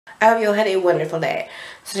I hope you'll had a wonderful day.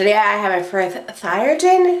 So today I have my first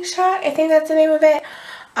Thyrogen shot. I think that's the name of it.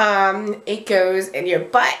 It goes in your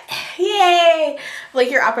butt. Yay! Like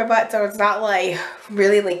your upper butt, so it's not like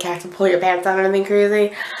really like you have to pull your pants down or anything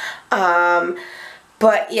crazy.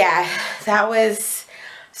 But yeah, that was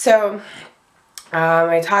so.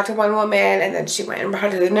 I talked to one woman and then she went and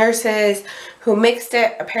brought to the nurses who mixed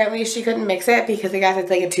it. Apparently she couldn't mix it because I guess it's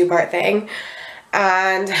like a two-part thing.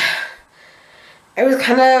 And it was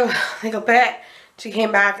kind of like a bit. She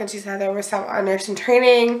came back and she said there was some nurse in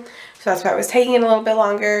training. So that's why it was taking it a little bit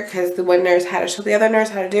longer because the one nurse had to show the other nurse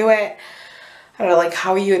how to do it. I don't know like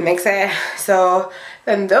how you would mix it. So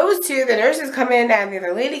then those two, the nurses come in and the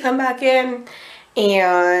other lady come back in.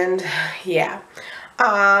 And yeah.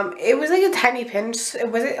 It was like a tiny pinch.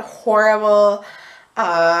 It wasn't horrible.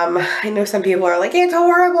 I know some people are like, it's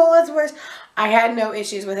horrible, it's worse. I had no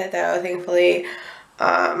issues with it though, thankfully.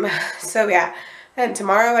 So yeah. And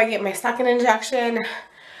tomorrow I get my second injection.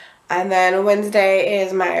 And then Wednesday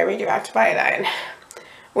is my radioactive iodine,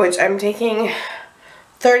 which I'm taking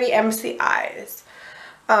 30 MCIs.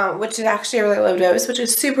 Which is actually a really low dose, which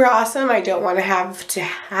is super awesome. I don't want to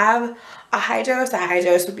have a high dose. A high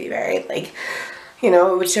dose would be very like, you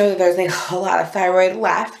know, it would show that there's like a lot of thyroid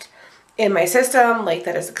left in my system, like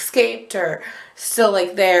that has escaped or still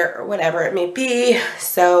like there or whatever it may be.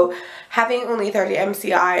 So having only 30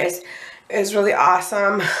 MCIs is really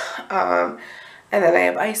awesome. And then I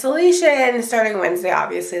have isolation starting Wednesday,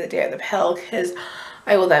 obviously the day of the pill, because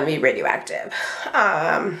I will then be radioactive.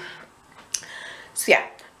 So yeah,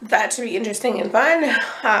 that should be interesting and fun.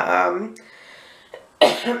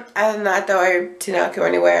 Other than that though, I did not go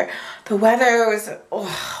anywhere. The weather was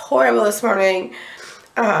horrible this morning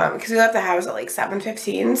because we left the house at like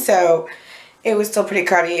 7:15, so it was still pretty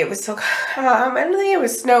cruddy. It was still, I don't think it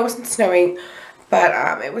was it wasn't snowing, but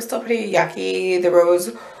it was still pretty yucky. The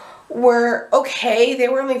roads were okay. They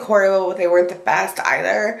weren't like horrible, but they weren't the best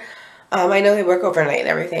either. I know they work overnight and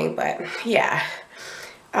everything, but yeah.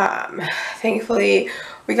 Thankfully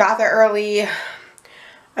we got there early.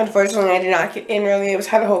 Unfortunately, I did not get in early. I was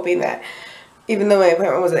kind of hoping that even though my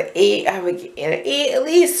appointment was at 8, I would get in at 8 at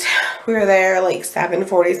least. We were there like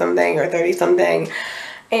 7:40 something or 30 something.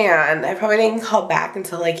 And I probably didn't call back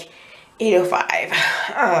until like 8:05.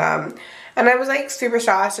 And I was like super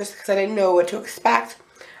stressed just because I didn't know what to expect.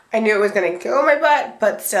 I knew it was going to go in my butt,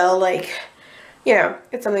 but still like, you know,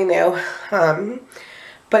 it's something new.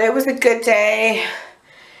 But it was a good day.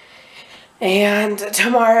 And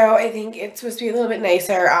tomorrow, I think it's supposed to be a little bit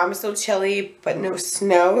nicer. Still chilly, but no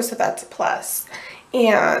snow, so that's a plus.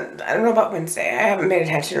 And I don't know about Wednesday. I haven't paid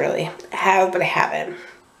attention really. I have, but I haven't.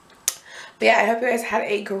 But yeah, I hope you guys had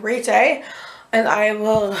a great day. And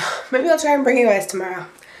maybe I'll try and bring you guys tomorrow.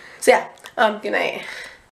 So yeah, good night.